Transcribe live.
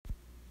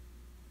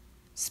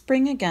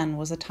Spring again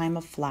was a time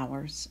of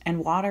flowers,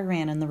 and water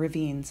ran in the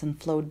ravines and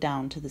flowed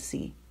down to the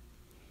sea.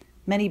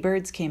 Many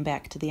birds came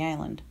back to the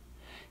island.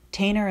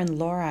 Tainer and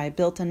Lorei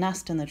built a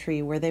nest in the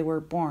tree where they were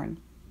born.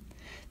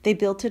 They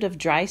built it of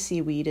dry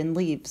seaweed and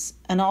leaves,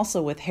 and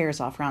also with hairs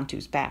off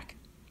Rantu's back.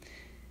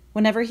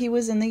 Whenever he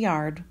was in the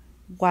yard,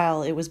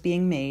 while it was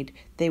being made,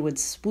 they would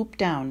swoop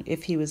down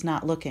if he was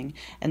not looking,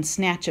 and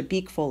snatch a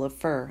beakful of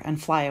fur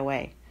and fly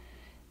away.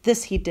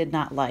 This he did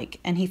not like,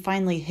 and he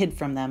finally hid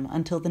from them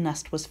until the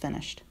nest was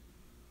finished.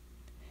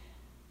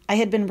 I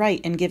had been right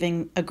in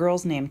giving a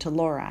girl's name to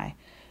Lorei,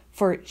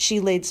 for she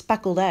laid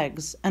speckled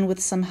eggs, and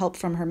with some help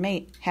from her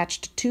mate,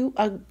 hatched two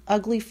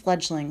ugly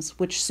fledglings,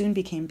 which soon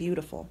became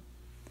beautiful.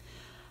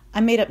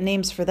 I made up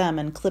names for them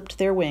and clipped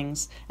their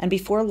wings, and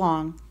before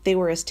long they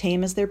were as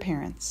tame as their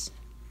parents.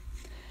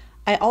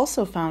 I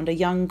also found a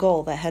young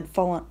gull that had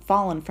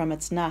fallen from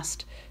its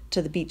nest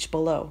to the beach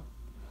below.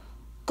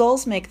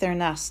 Gulls make their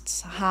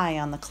nests high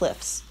on the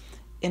cliffs,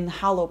 in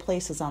hollow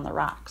places on the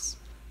rocks.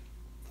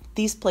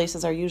 These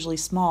places are usually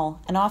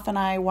small, and often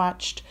I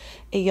watched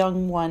a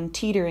young one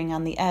teetering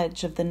on the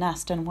edge of the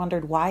nest and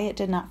wondered why it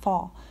did not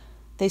fall.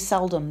 They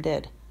seldom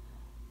did.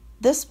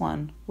 This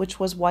one, which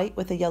was white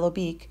with a yellow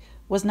beak,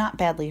 was not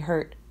badly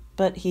hurt,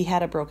 but he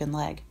had a broken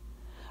leg.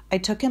 I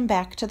took him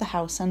back to the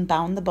house and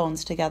bound the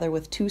bones together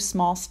with 2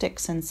 small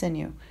sticks and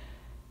sinew.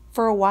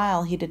 For a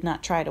while he did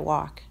not try to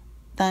walk.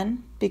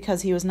 Then,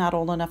 because he was not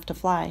old enough to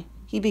fly,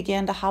 he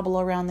began to hobble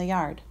around the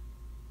yard.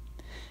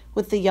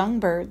 With the young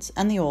birds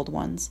and the old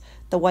ones,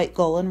 the white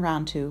gull and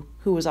Rantu,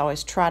 who was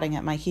always trotting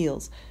at my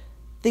heels,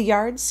 the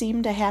yard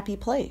seemed a happy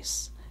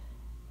place.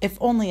 If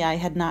only I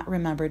had not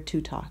remembered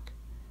Tutok.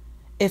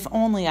 If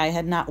only I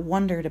had not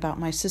wondered about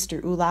my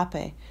sister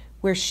Ulape,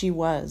 where she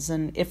was,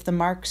 and if the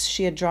marks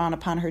she had drawn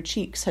upon her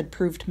cheeks had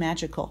proved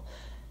magical.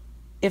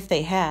 If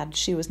they had,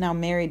 she was now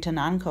married to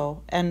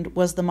Nanko and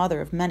was the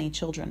mother of many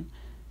children.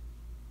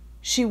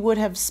 She would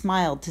have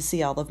smiled to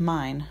see all of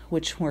mine,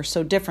 which were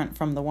so different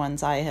from the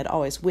ones I had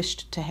always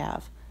wished to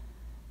have.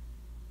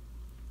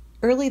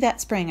 Early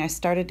that spring I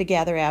started to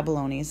gather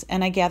abalones,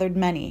 and I gathered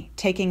many,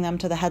 taking them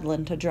to the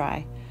headland to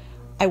dry.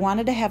 I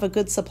wanted to have a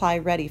good supply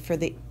ready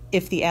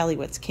if the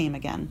Alewites came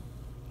again.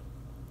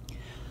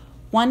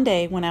 One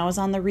day, when I was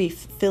on the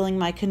reef filling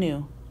my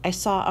canoe, I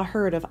saw a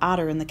herd of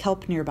otter in the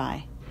kelp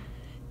nearby.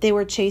 They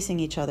were chasing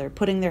each other,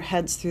 putting their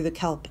heads through the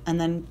kelp, and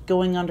then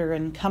going under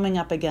and coming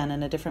up again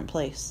in a different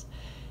place.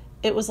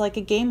 It was like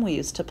a game we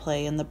used to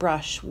play in the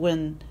brush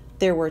when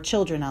there were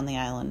children on the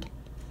island.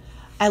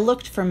 I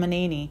looked for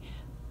Manini,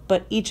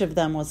 but each of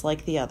them was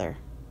like the other.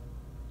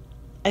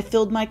 I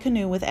filled my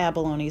canoe with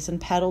abalones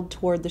and paddled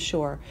toward the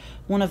shore,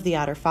 one of the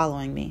otter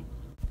following me.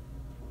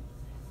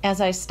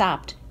 As I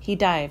stopped, he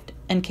dived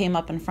and came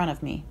up in front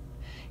of me.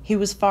 He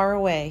was far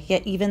away,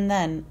 yet even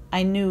then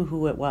I knew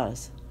who it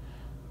was.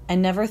 I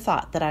never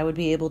thought that I would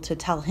be able to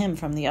tell him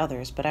from the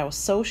others, but I was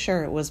so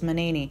sure it was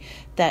Manini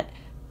that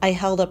I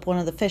held up one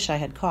of the fish I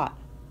had caught.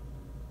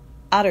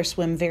 Otter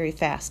swim very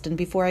fast, and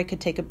before I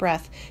could take a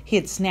breath, he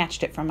had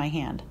snatched it from my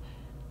hand.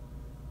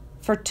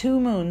 For 2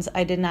 moons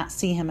I did not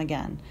see him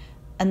again,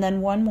 and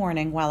then one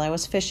morning while I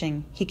was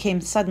fishing, he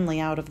came suddenly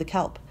out of the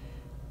kelp.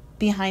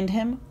 Behind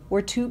him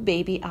were 2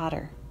 baby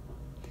otter.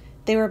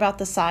 They were about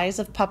the size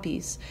of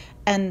puppies,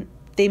 and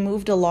they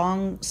moved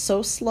along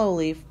so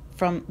slowly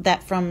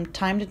that from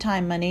time to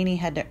time Manini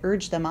had to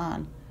urge them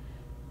on.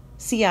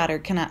 Sea otter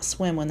cannot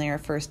swim when they are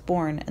first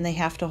born, and they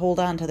have to hold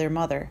on to their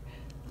mother.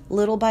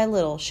 Little by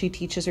little, she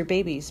teaches her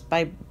babies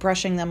by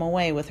brushing them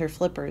away with her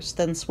flippers,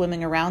 then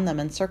swimming around them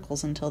in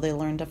circles until they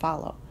learn to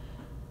follow.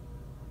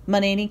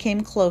 Manini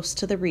came close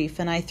to the reef,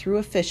 and I threw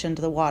a fish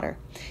into the water.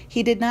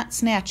 He did not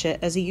snatch it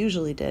as he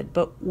usually did,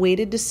 but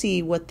waited to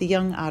see what the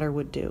young otter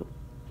would do.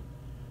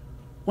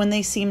 When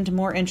they seemed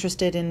more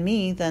interested in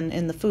me than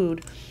in the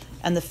food,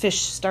 and the fish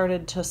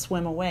started to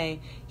swim away,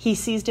 he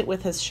seized it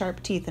with his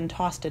sharp teeth and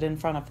tossed it in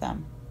front of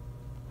them.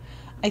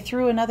 I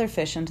threw another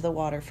fish into the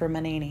water for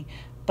Manini,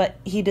 but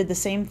he did the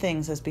same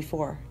things as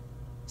before.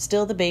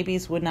 Still the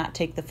babies would not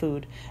take the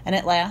food, and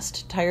at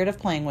last, tired of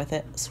playing with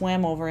it,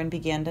 swam over and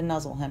began to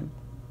nuzzle him.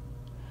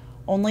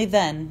 Only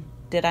then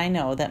did I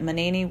know that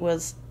Manini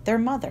was their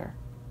mother.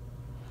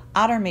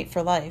 Otter mate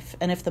for life,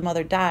 and if the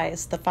mother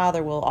dies, the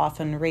father will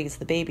often raise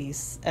the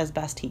babies as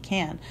best he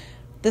can.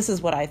 This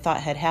is what I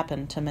thought had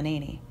happened to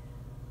Manini.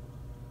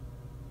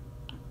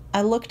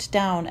 I looked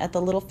down at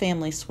the little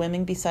family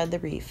swimming beside the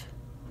reef.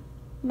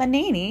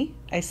 "Manini,"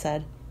 I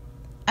said,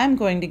 "I'm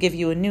going to give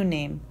you a new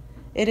name.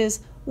 It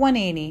is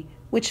Wanani,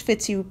 which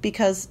fits you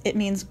because it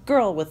means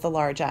girl with the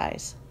large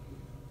eyes."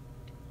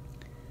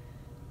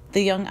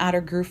 The young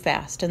otter grew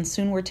fast and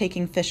soon were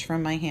taking fish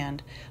from my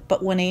hand,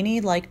 but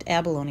Wanani liked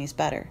abalones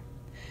better.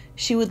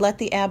 She would let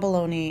the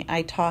abalone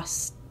I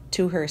tossed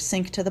to her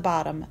sink to the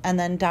bottom, and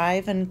then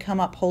dive and come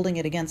up holding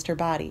it against her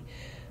body,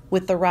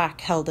 with the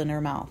rock held in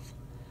her mouth.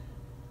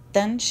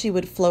 Then she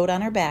would float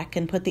on her back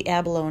and put the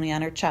abalone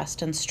on her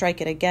chest and strike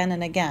it again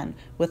and again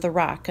with the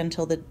rock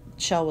until the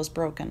shell was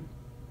broken.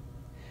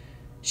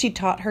 She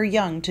taught her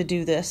young to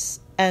do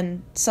this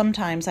and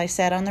sometimes I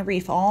sat on the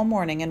reef all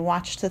morning and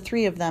watched the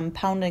three of them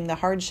pounding the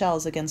hard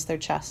shells against their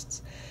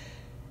chests.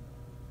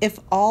 If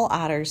all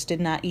otters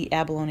did not eat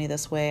abalone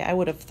this way, I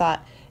would have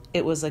thought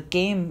it was a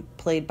game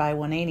played by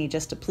Wanani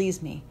just to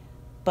please me.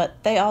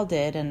 But they all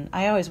did, and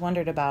I always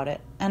wondered about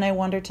it, and I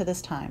wonder to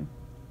this time.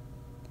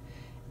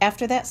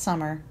 After that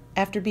summer,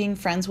 after being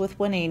friends with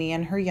Wanani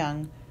and her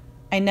young,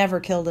 I never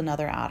killed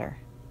another otter.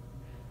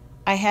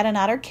 I had an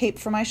otter cape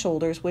for my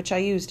shoulders, which I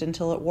used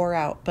until it wore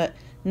out, but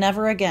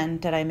never again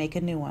did I make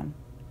a new one.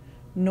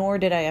 Nor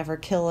did I ever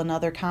kill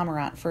another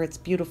cormorant for its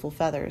beautiful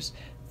feathers,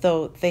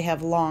 though they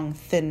have long,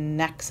 thin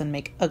necks and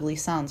make ugly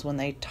sounds when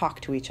they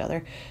talk to each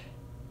other.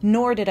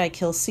 Nor did I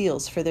kill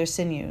seals for their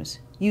sinews,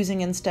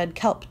 using instead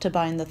kelp to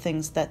bind the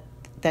things that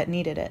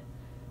needed it.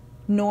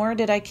 Nor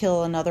did I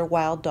kill another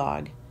wild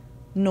dog.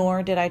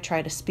 Nor did I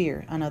try to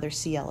spear another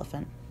sea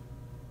elephant.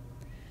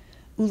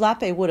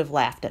 Ulape would have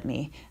laughed at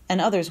me, and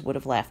others would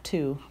have laughed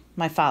too,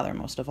 my father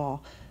most of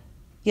all.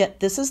 Yet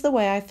this is the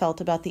way I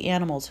felt about the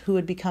animals who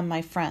would become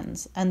my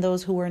friends, and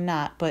those who were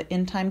not, but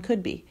in time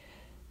could be.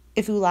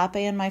 If Ulape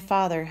and my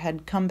father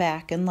had come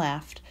back and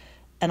laughed,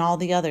 and all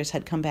the others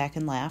had come back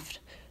and laughed,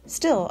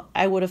 still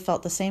I would have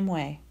felt the same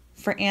way.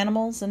 For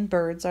animals and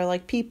birds are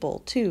like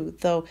people, too,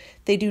 though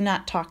they do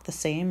not talk the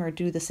same or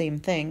do the same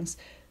things.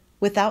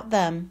 Without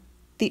them,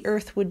 the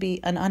earth would be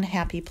an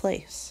unhappy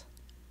place.